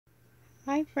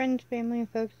Hi friends, family, and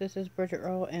folks, this is Bridget,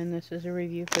 Earl, and this is a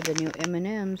review for the new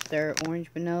M&M'S. They're orange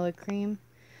vanilla cream.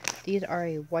 These are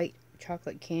a white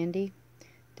chocolate candy.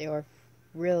 They are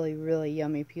really, really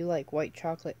yummy. If you like white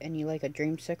chocolate and you like a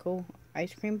dreamsicle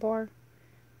ice cream bar,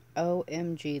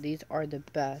 OMG, these are the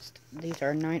best. These are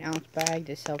a 9-ounce bag.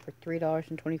 They sell for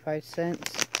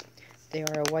 $3.25. They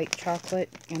are a white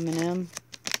chocolate M&M.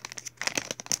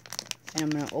 And I'm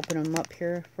going to open them up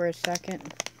here for a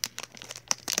second.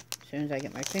 As soon as I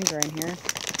get my finger in here,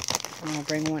 I'll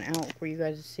bring one out for you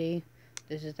guys to see.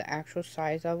 This is the actual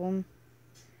size of them.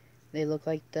 They look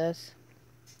like this.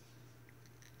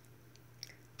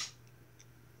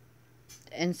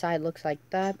 The inside looks like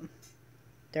that.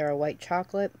 They're a white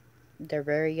chocolate. They're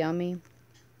very yummy.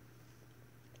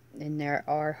 And they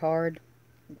are hard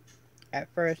at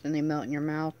first, and they melt in your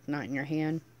mouth, not in your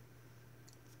hand.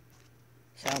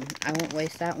 So I won't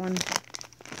waste that one.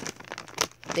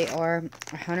 They are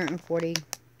 140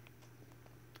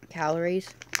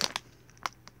 calories.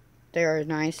 There are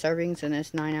 9 servings in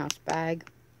this 9-ounce bag.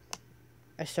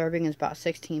 A serving is about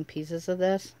 16 pieces of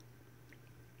this.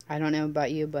 I don't know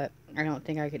about you, but I don't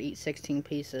think I could eat 16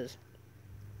 pieces.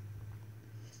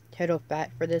 Total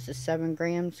fat for this is 7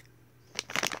 grams.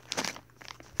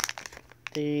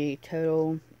 The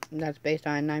total, that's based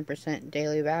on 9%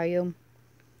 daily value.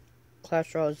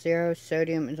 Cholesterol is 0.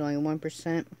 Sodium is only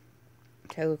 1%.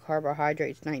 Total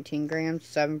carbohydrates 19 grams,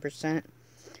 7%.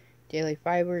 Daily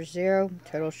fiber is 0.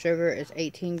 Total sugar is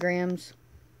 18 grams.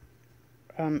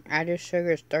 Added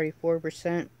sugar is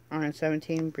 34% on a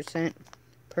 17%.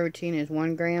 Protein is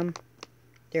 1 gram.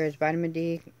 There is vitamin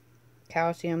D,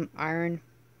 calcium, iron,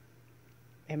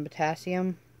 and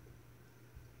potassium.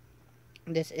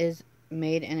 This is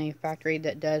made in a factory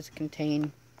that does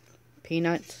contain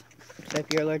peanuts. So if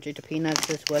you're allergic to peanuts,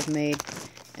 this was made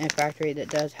in a factory that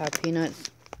does have peanuts.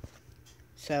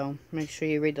 So make sure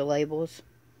you read the labels.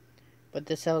 But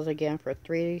this sells again for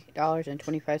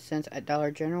 $3.25 at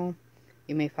Dollar General.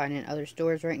 You may find it in other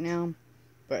stores right now.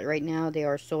 But right now they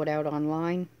are sold out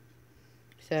online.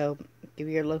 So give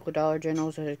your local Dollar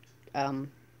Generals a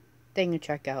thing to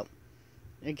check out.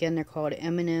 Again, they're called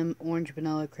M&M Orange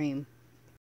Vanilla Cream.